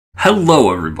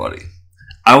Hello, everybody.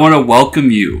 I want to welcome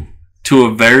you to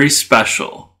a very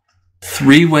special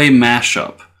three-way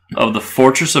mashup of the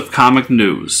Fortress of Comic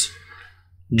News,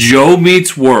 Joe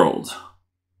Meets World,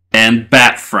 and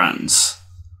Bat Friends.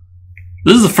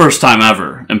 This is the first time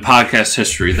ever in podcast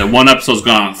history that one episode's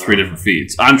gone on 3 different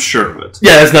feeds. I'm sure of it.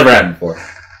 Yeah, that's never happened before.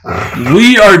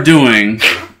 We are doing...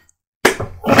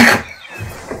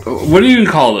 What do you even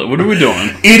call it? What are we doing?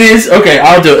 It is... Okay,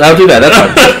 I'll do that. That's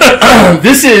fine.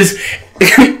 This is...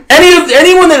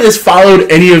 anyone that has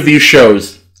followed any of these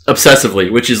shows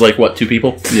obsessively, which is like, what, 2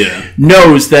 people? Yeah.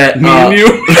 Knows that... Me and you?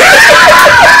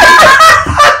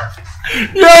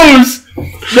 knows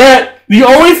that the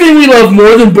only thing we love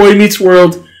more than Boy Meets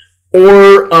World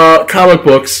or comic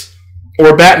books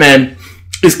or Batman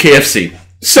is KFC.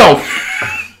 So,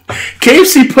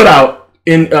 KFC put out,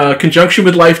 in conjunction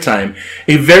with Lifetime,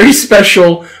 a very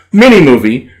special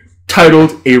mini-movie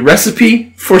titled A Recipe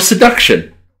for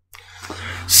Seduction.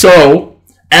 So,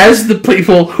 as the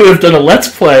people who have done a Let's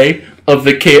Play of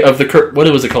what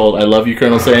was it called? I Love You,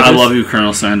 Colonel Sanders? I Love You,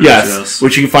 Colonel Sanders, yes.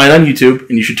 Which you can find on YouTube,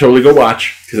 and you should totally go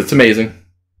watch, because it's amazing.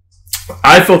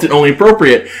 I felt it only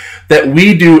appropriate that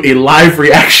we do a live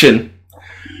reaction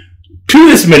to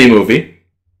this mini-movie.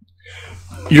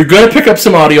 You're going to pick up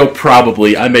some audio,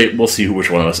 probably. We'll see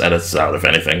which one of us edits out, if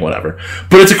anything, whatever.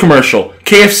 But it's a commercial.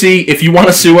 KFC, if you want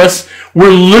to sue us,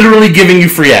 we're literally giving you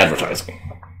free advertising.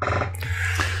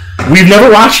 We've never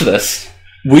watched this.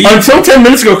 Until 10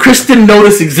 minutes ago, Chris didn't know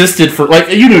this existed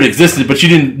you knew it existed, but you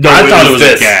didn't know I thought it was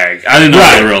a gag. I didn't know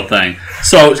it was a real thing.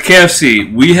 So,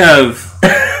 KFC, we have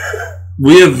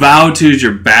vowed to use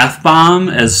your bath bomb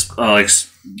as a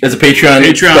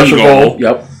Patreon special goal.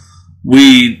 Yep.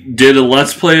 We did a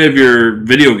Let's Play of your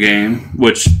video game,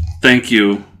 which, thank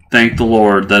the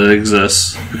Lord that it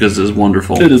exists, because it is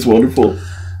wonderful. It is wonderful.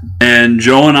 And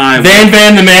Joe and I...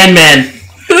 Van the Man.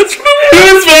 That's me!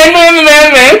 It's Van the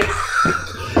Man.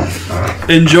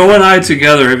 And Joe and I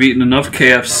together have eaten enough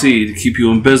KFC to keep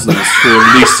you in business for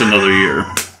at least another year.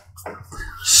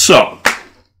 So...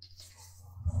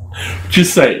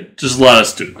 Just saying. Just let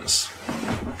us do this.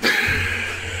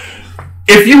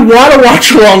 If you want to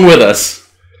watch along with us,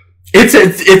 it's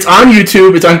on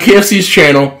YouTube. It's on KFC's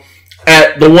channel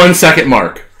at the 1 second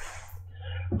mark.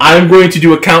 I'm going to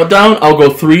do a countdown. I'll go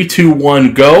 3, 2,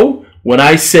 1, go. When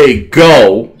I say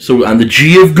go, so on the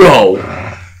G of go,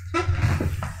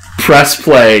 press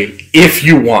play if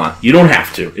you want. You don't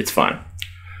have to. It's fine.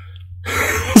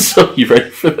 So, you ready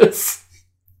for this?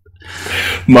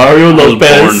 Mario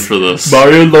Lopez. Born for this.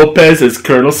 Mario Lopez as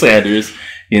Colonel Sanders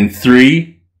in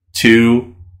 3,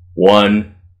 2,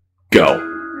 1, go.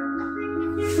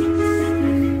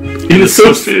 In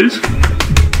association.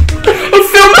 A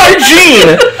film by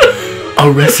Gene!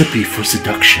 A Recipe for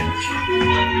Seduction.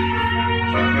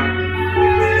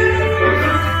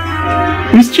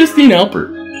 Who's Justine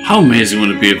Alpert? How amazing would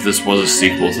it be if this was a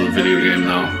sequel to the video game,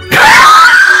 though?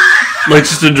 Like,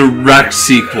 just a direct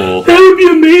sequel. That would be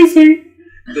amazing.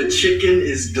 The chicken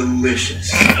is delicious.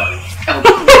 Oh,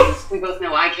 please. We both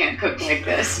know I can't cook like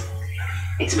this.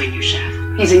 It's my new chef.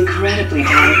 He's incredibly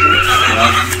talented.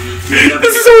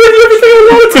 This is already everything I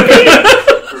want it to be.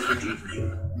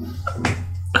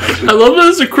 I love that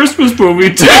it's a Christmas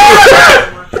movie, too.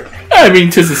 I mean,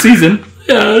 'tis the season.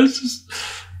 Yeah, it's just...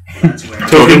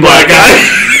 Token black guy.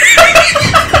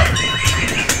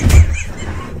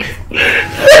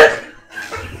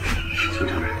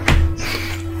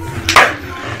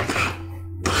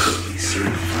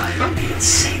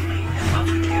 Insanely in love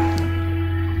with you.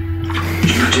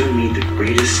 You do me the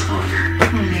greatest honor.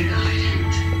 Oh my god.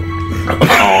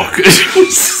 Oh,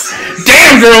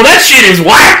 damn, girl, that shit is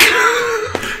whack!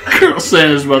 Colonel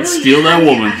Sanders about to steal that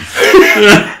woman.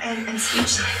 And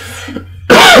speechless.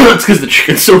 That's because the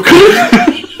chicken's so good.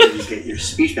 You get your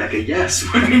speech back a yes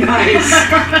would be nice.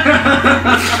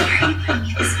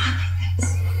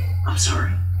 I'm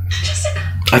sorry. Jessica.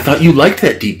 I thought you liked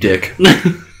that deep dick.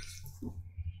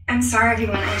 I'm sorry,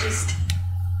 everyone.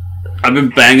 I've been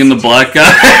banging the black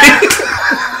guy.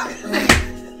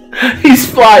 He's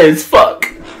fly as fuck.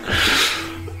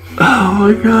 Oh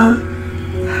my god.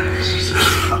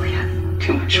 Probably had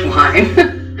too much wine.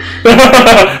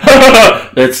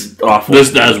 That's awful. This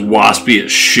guy's waspy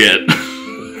as shit.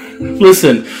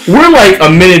 Listen, we're like a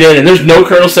minute in and there's no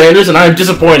Colonel Sanders and I'm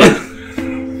disappointed.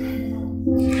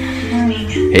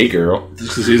 Hey girl. Just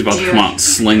because he's about to come out and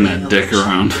sling that dick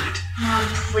around. Mom,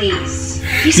 please.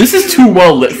 This is too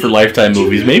well lit for Lifetime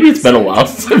movies. Maybe it's been a while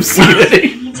since I've seen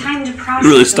it.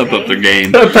 Really stepped up their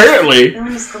game. Apparently.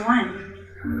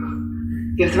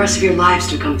 You have the rest of your lives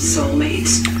to become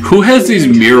soulmates. Who has these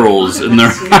murals in their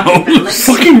house?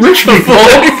 Fucking rich people.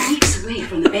 Keeps away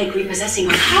from the beg repossessing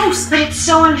our house. But it's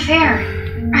so unfair.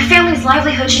 Our family's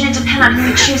livelihood shouldn't depend on who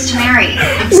we choose to marry.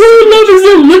 What I love is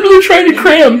they're literally trying to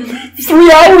cram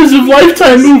 3 hours of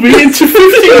Lifetime movie into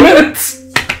 15 minutes.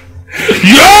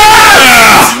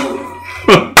 Yeah!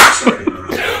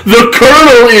 The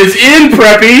Colonel is in,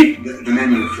 Preppy! The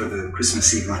menu for the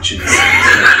Christmas Eve luncheon is...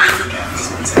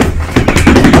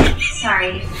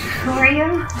 Sorry, who are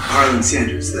you? Harlan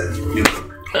Sanders, the new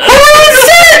cook. Harlan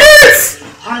Sanders!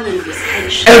 Harlan was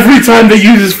head chef. Every time they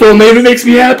use his full name, it makes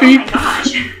me happy. Oh my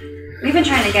gosh. We've been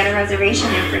trying to get a reservation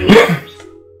here for years.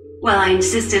 Well, I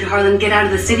insisted Harlan get out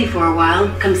of the city for a while,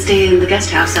 come stay in the guest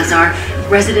house as our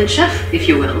resident chef, if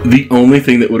you will. The only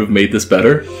thing that would have made this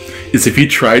better is if he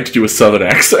tried to do a southern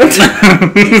accent. I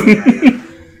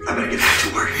better get back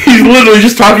to work. He's literally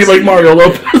just talking like Mario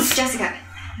Lopez. Jessica.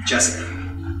 Jessica.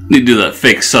 You do that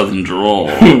fake southern drawl.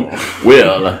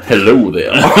 Well, hello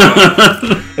there.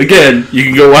 Again, you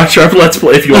can go watch our Let's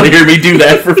Play if you want to hear me do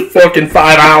that for fucking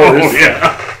 5 hours. Oh,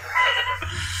 yeah.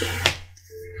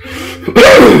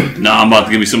 Nah, I'm about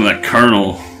to give me some of that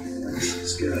Colonel. This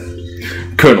is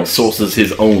good. Colonel sources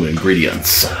his own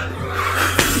ingredients.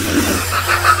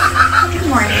 Good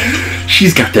morning.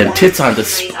 She's got them tits on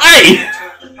display.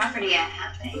 The property yet,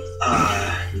 have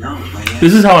they? No, not yet.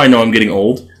 This is how I know I'm getting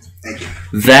old. Thank you.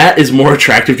 That is more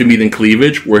attractive to me than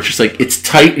cleavage, where it's just like, it's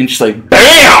tight and just like,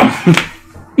 BAM!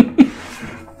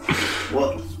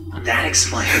 Well, that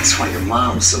explains why your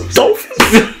mom's so... Don't.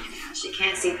 She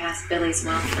can't see past Billy's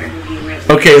mouth for who he really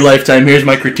Okay, Lifetime, here's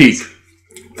my critique.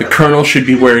 The Colonel should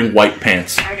be wearing white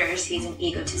pants. starters, he's an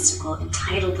egotistical,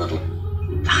 entitled little...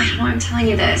 I don't know why I'm telling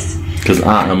you this. Because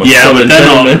I'm a Yeah, southern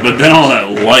gentleman. but then all that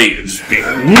light is being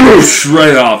whoosh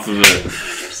right off of it.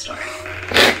 Story.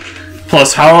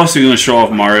 Plus, how else are you going to show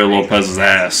off Mario Lopez's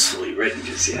ass? Fully written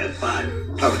just yet, but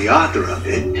if I were the author of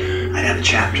it, I'd have a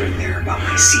chapter in there about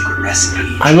my secret recipe.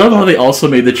 I love how they also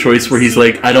made the choice where he's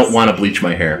like, I don't want to bleach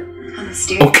my hair. On the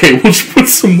steer. Okay, we'll just put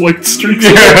some white streaks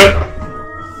in And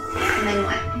then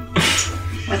what?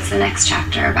 What's the next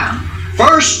chapter about?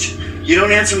 First, you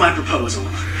don't answer my proposal.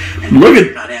 And Look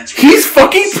you're not at... answering He's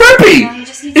fucking No, preppy! you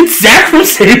just need It's Zach from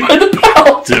Saved by the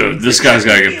Bell! Dude, this guy's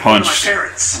got to get my punched.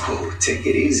 parents. Oh, take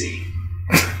it easy.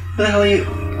 Who the hell are you?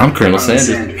 I'm Colonel Harlan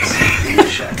Sanders. English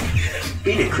chef.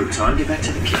 Beat it, Crouton. Get back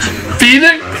to the kitchen. Feed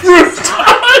it?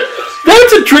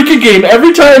 That's a tricky game.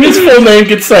 Every time his full name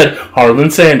gets said, Harlan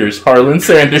Sanders, Harlan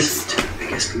Sanders.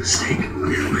 Biggest mistake.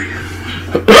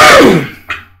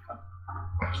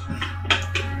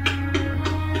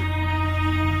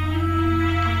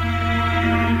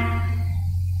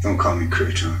 Don't call me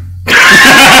Crouton.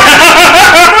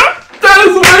 That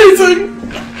is amazing!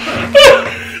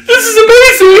 This is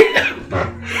amazing!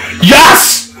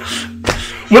 Yes!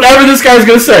 Whatever this guy's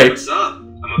gonna say. What's up?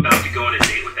 I'm about to go on a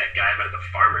date with that guy out at the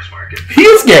farmer's market. He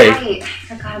is gay. Right, I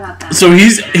forgot about that. So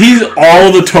he's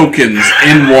all the tokens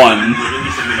in one. Literally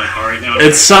sitting in my car right now.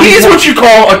 At some He is point, what you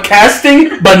call a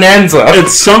casting bonanza. at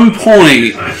some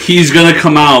point, he's gonna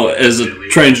come out as a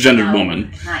transgendered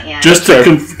woman, Not yet. just to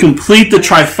complete the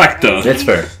trifecta. That's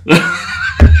fair.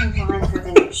 I'm calling for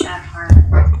the new chef, Harlan.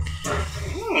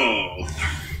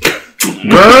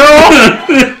 Girl!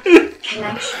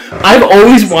 Connection. I've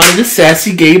always wanted a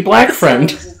sassy gay black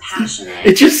friend. Is passionate.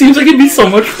 It just seems like it'd be so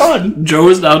much fun. Joe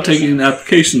is now taking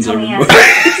applications, Tony everybody.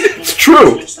 has It's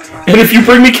true. And if you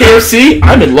bring me KFC,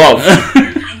 I'm in love.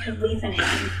 I believe in him.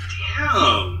 Damn.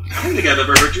 I don't think I've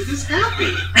ever heard you this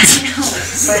happy. I know,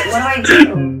 but what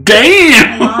do? My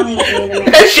Damn! mom needs me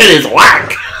to That shit is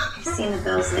whack. I've seen the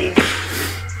bills leave.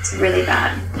 It's really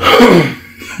bad.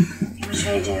 What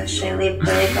should I do? Should I leave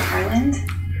Billy for Harlan?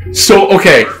 So,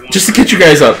 okay, just to get you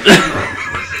guys up.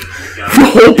 The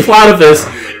whole plot of this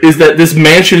is that this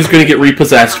mansion is going to get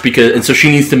repossessed and so she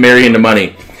needs to marry into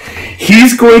money.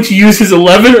 He's going to use his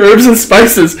 11 herbs and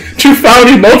spices to found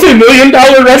a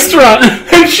multi-million-dollar restaurant,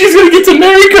 and she's going to get to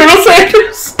marry Colonel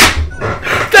Sanders.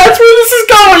 That's where this is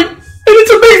going, and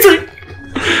it's amazing.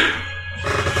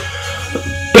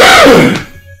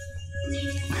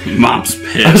 Mom's I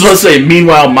was pissed. about to say,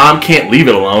 meanwhile, Mom can't leave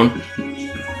it alone.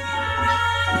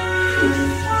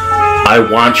 I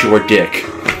want your dick.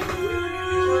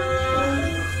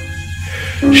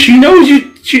 She knows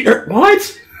you.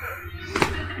 What?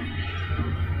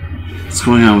 What's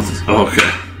going on with this? Oh, okay.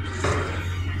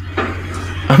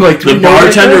 I'm like, The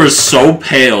bartender is so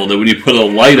pale that when you put a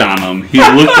light on him, he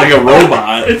looked like a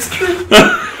robot. It's true.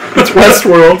 It's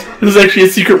Westworld. This is actually a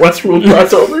secret Westworld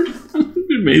crossover.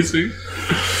 Amazing.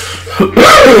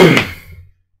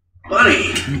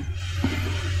 Bunny,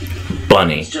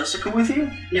 Bunny. is Jessica with you?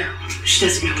 No, she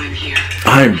doesn't know I'm here.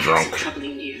 I'm drunk.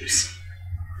 Troubling news.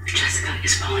 Jessica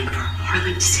is falling for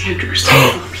Harlan Sanders.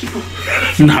 People.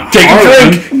 Not Take a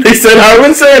Harlan. drink. They said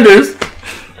Harlan Sanders.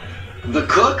 The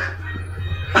cook?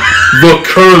 The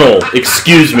Colonel.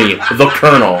 Excuse me. The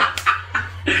Colonel.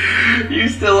 You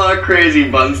still are crazy,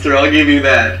 Bunster. I'll give you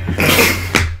that.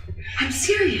 I'm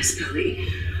serious, Billy.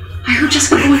 I heard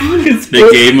Jessica going on.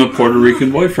 They gave him a Puerto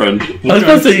Rican boyfriend. I was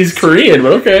about to say he's Korean,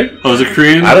 but okay. Oh, is it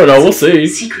Korean? I don't know. We'll see.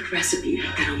 Secret recipe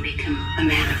that'll make him a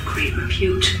man of great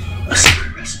repute. A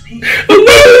secret recipe?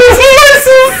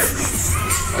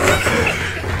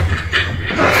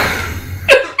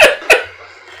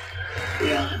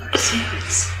 We all have our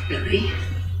secrets, Billy.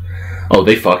 Oh,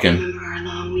 they fucking. Remember our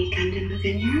long weekend in the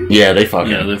vineyard? Yeah, they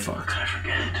fucking. Yeah, they fuck. I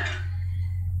forget.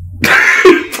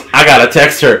 I gotta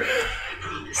text her.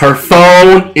 Her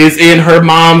phone is in her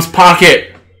mom's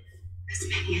pocket. As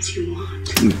many as you want.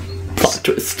 Plot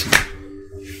twist.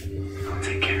 I'll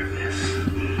take care of this.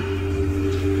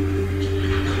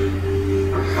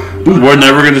 We're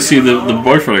never going to see the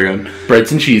boyfriend again.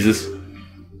 Breads and cheeses.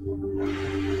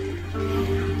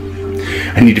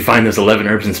 I need to find those 11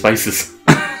 herbs and spices.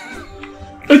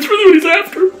 That's really what he's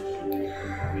after.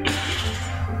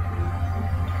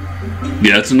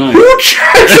 Yeah, it's a knife. Who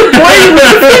checks a blade with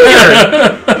a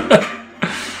finger?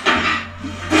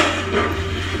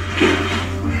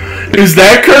 Is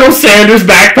that Colonel Sanders'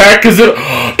 backpack? Because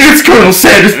it's Colonel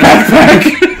Sanders' backpack.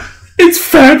 It's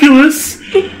fabulous.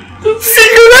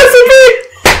 Secret recipe.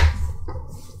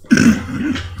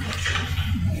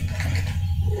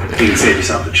 You can save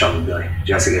yourself the trouble, Billy.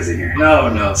 Jessica's in here.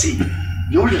 No. See,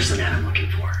 you're just the man I'm looking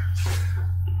for.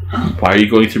 Why are you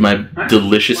going through my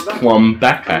delicious plum I'm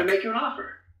gonna backpack? make you an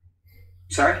offer.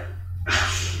 Sorry?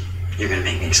 You're gonna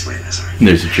make me explain this, aren't you?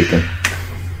 There's a chicken.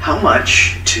 How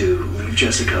much to leave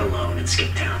Jessica alone and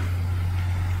skip town?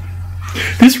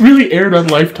 This really aired on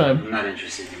Lifetime I'm not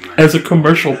interested in money. as a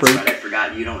commercial That's break. right, I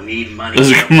forgot you don't need money.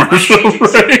 There's a commercial I'm changing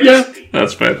break. secret Yeah. recipe.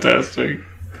 That's fantastic.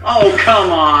 Oh,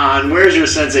 come on. Where's your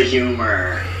sense of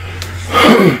humor?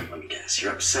 Let me guess.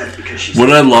 You're upset because she's...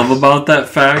 What I love about that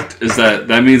fact is that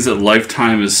means that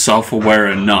Lifetime is self-aware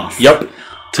enough Yep.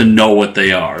 to know what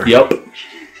they are. Yep. She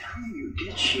didn't tell you,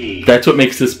 did she? That's what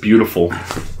makes this beautiful.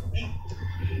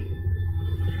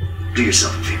 Do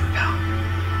yourself a favor, pal.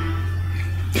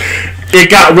 It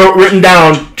got written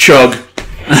down, Chug.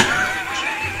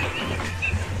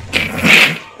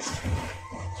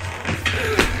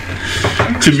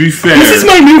 To be fair, This is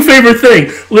my new favorite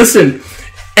thing. Listen,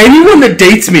 anyone that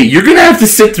dates me, you're gonna have to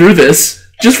sit through this.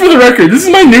 Just for the record, this is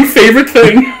my new favorite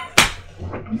thing.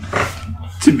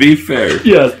 to be fair,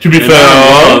 Yeah, to be and fair.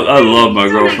 I love my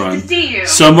So nice to girlfriend. see you.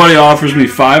 Somebody offers me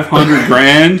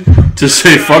 $500,000 to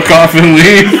say fuck off and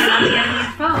leave.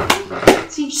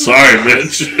 Sorry,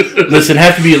 bitch. Listen, it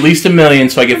has to be at least $1 million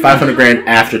so I get $500,000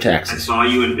 after I taxes. saw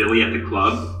you and Billy at the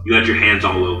club. You had your hands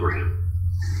all over him.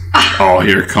 Oh,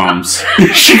 here it comes.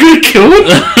 Is she gonna kill him? Is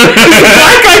the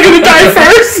black guy gonna die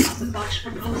first? The botched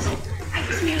proposal. I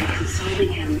was merely consoling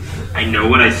him. I know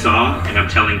what I saw, and I'm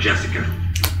telling Jessica.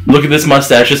 Look at this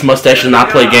mustache. This mustache does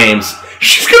not play games.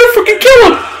 She's gonna freaking kill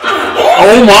him.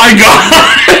 Oh my god!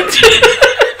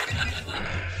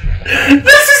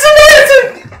 This is amazing.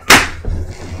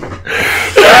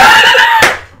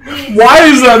 Why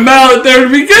is that mallet there to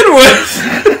begin with?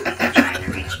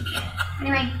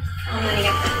 Anyway, I'm gonna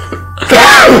get this.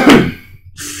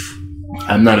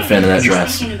 I'm not a fan of that I was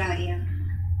dress. thinking about you.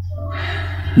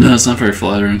 No, it's not very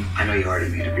flattering. I know you already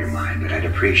made up your mind, but I'd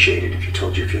appreciate it if you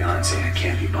told your fiancé I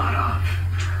can't be bought off.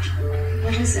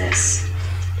 What is this?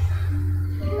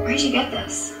 Where'd you get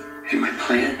this? And my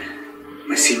plan,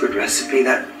 my secret recipe,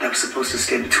 that was supposed to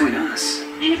stay between us.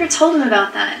 I never told him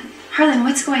about that. Harlan,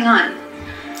 what's going on?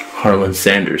 Harlan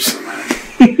Sanders. Sorry,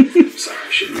 I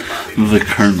shouldn't have bothered you. The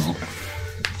Colonel.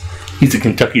 He's a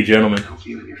Kentucky gentleman. I hope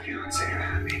you and your fiancé are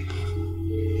happy.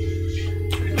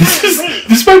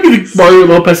 This might be Mario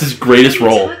Lopez's greatest What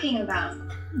are you role. talking about?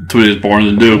 That's what he was born to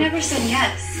I do. never said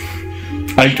yes.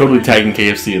 I'm totally tagging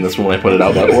KFC in this one when I put it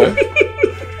out, by the way.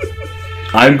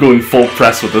 I'm going full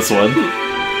press with this one.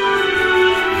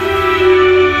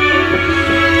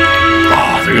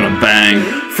 Oh, they're gonna bang.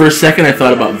 For a second, I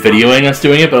thought about videoing us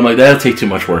doing it, but I'm like, that'll take too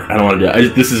much work. I don't want to do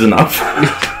it. This is enough.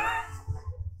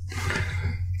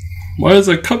 Why is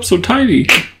that cup so tiny?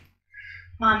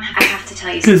 Mom, I have to tell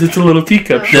you Because something. it's a little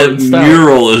teacup. short That and stout.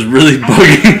 mural is really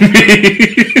bugging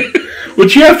me.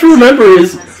 What you have to remember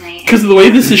is, Last night. because of the way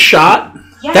this is shot,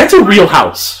 Yes, that's a Mom. real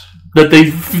house that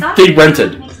they Stop.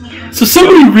 rented. Makes me happy. So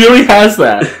somebody really has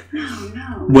that. No.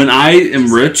 When I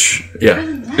am rich Yeah.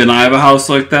 and I have a house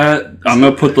like that, I'm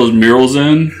gonna put those murals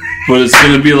in, but it's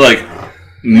gonna be like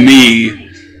me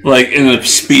Like in a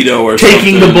Speedo or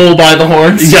taking something. the bull by the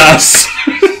horns. Yes.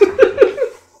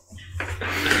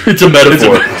 It's a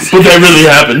metaphor, but that really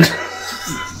happened.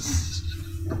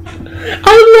 I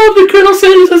love that Colonel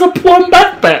Sanders has a plum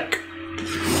backpack.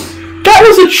 That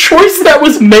was a choice that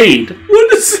was made.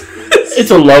 What is this? It's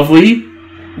a lovely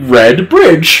red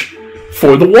bridge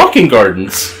for the walking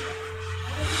gardens.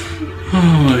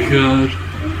 Oh my god.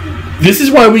 This is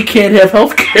why we can't have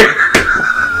healthcare.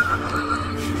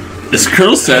 Is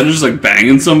Colonel Sanders like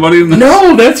banging somebody in the...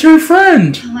 No, that's her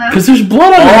friend. Because there's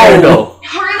blood on the handle.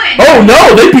 Harlan! Oh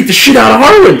no, they beat the shit out of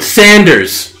Harlan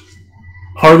Sanders.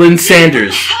 Harlan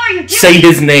Sanders. How are you doing? Say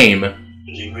his name.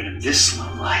 Getting rid of this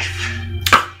slow life.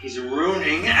 He's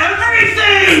ruining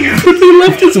everything! But they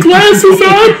left his glasses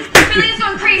on. Billy's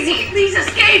gone crazy! He's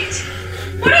escaped!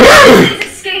 What do you mean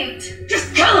he's escaped?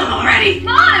 Just kill him already!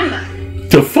 Mom!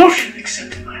 The fuck?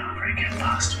 Accepted my offer and get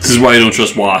lost. This is why you don't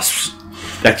trust wasps.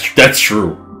 That's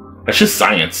true. That's just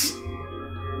science.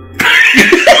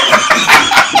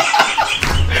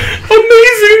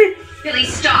 Amazing! Billy,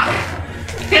 stop!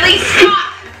 Billy,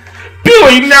 stop!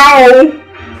 Billy, no!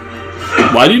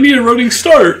 Why do you need a running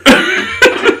start?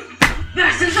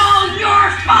 This is all your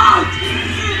fault!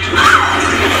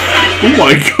 Oh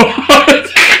my god.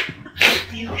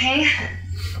 Are you okay?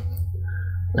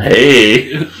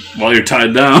 Hey. While you're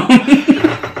tied down.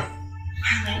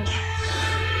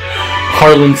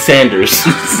 Harlan Sanders.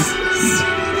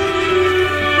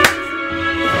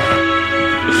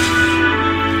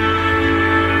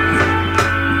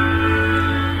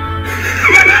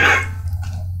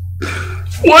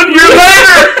 One year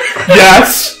later!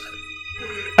 Yes!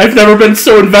 I've never been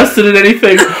so invested in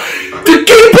anything. The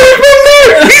gameplay from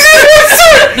there! He's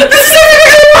invested! This is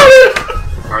everything I wanted!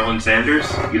 Harlan Sanders,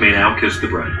 you may now kiss the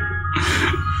bride.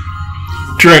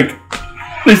 Drink.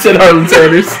 They said Harlan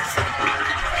Sanders.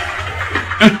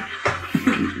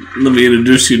 Let me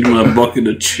introduce you to my bucket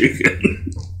of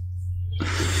chicken.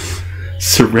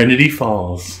 Serenity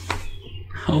Falls.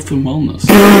 Health and wellness.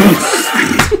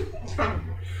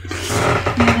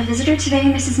 We have a visitor today,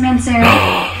 Mrs. Mansari.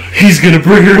 He's gonna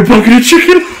bring her a bucket of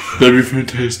chicken? That'd be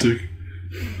fantastic.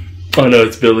 Oh no,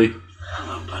 it's Billy.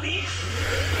 Hello, buddy.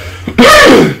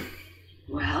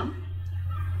 Well,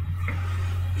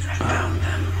 I found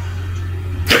them.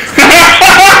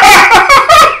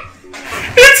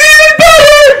 It's even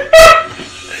better!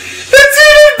 It's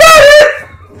even better!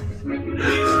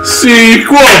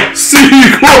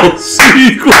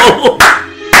 Sequel!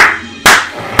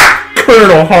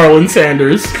 Colonel Harlan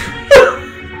Sanders.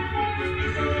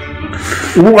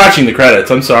 We're watching the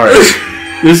credits, I'm sorry.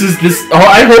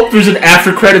 I hope there's an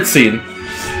after credit scene.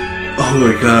 Oh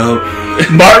my god.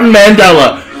 Martin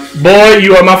Mandela. Boy,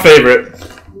 you are my favorite.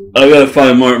 I gotta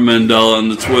find Martin Mandela on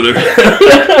the Twitter.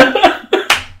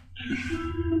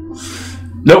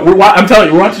 No, I'm telling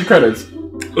you, we're watching the credits.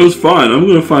 It was fine. I'm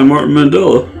gonna find Martin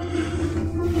Mandela.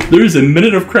 There is a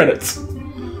minute of credits.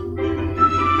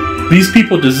 These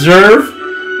people deserve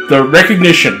the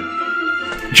recognition.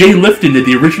 Jay Lifton did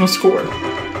the original score.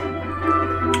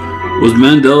 Was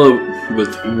Mandela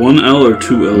with one L or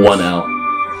two L's? One L.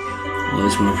 Well,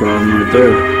 that's my problem right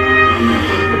there.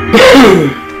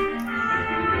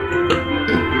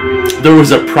 There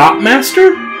was a prop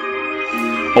master,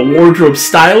 a wardrobe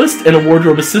stylist, and a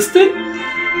wardrobe assistant.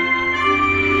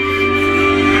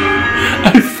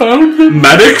 I found them.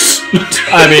 Medics?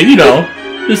 I mean, you know,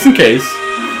 just in case.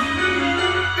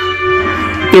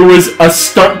 There was a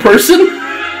stunt person.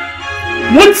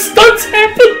 What stunts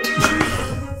happened?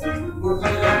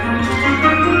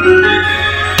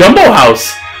 Dumbo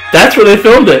House. That's where they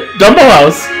filmed it. Dumbo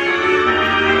House.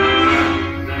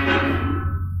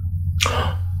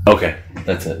 Okay,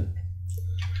 that's it.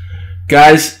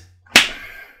 Guys,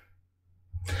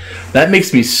 that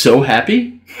makes me so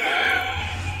happy.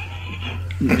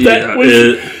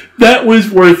 That was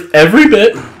worth every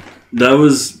bit. That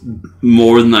was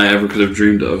more than I ever could have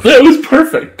dreamed of. That was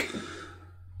perfect.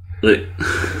 Like,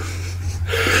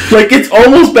 it's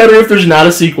almost better if there's not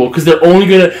a sequel because they're only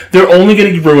gonna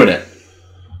ruin it.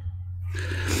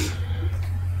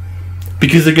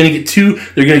 Because they're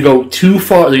gonna go too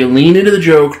far. They're gonna lean into the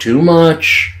joke too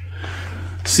much.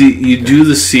 see, you do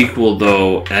the sequel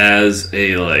though as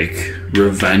a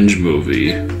revenge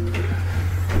movie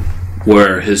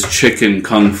where his chicken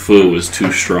kung fu is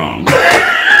too strong.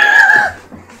 I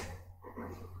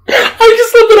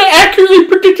just love that I accurately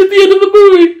predicted the end of the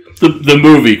movie. The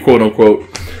movie, quote unquote.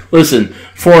 Listen,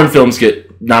 foreign films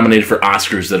get nominated for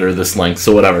Oscars that are this length,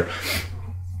 so whatever.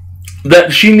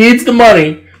 That she needs the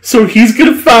money, so he's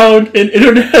gonna found an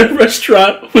internet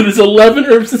restaurant with his 11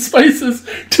 herbs and spices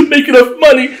to make enough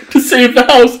money to save the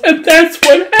house, and that's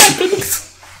what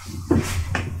happens.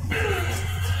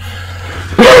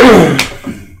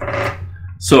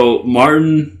 So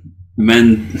Martin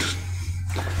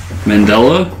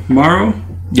Mandela Morrow?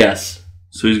 Yes.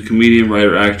 So he's a comedian,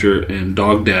 writer, actor, and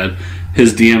dog dad.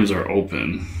 His DMs are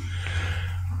open.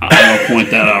 I'm gonna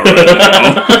point that out right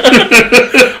now.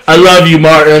 I love you,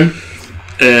 Martin.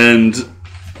 And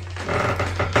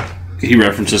he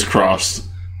references Cross.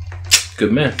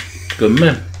 Good man. Good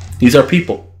man. These are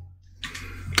people.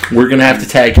 We're gonna have to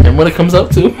tag him when it comes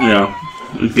up too. Yeah.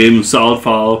 Gave him a solid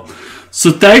follow. So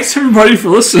thanks everybody for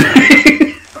listening.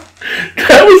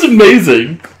 That was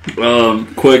amazing.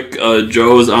 Quick,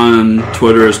 Joe's on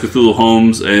Twitter as Cthulhu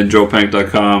Holmes and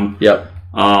joepank.com. Yep.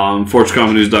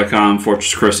 FortressCommonNews.com,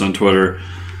 Fortress Chris on Twitter.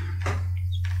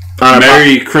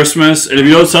 Merry Christmas. And if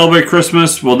you don't celebrate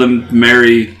Christmas, well then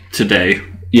Merry today.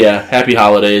 Yeah, happy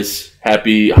holidays.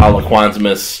 Happy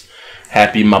Holoquansmas.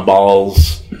 Happy my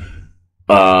balls.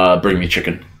 Bring me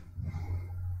chicken.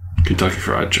 Kentucky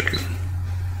Fried Chicken.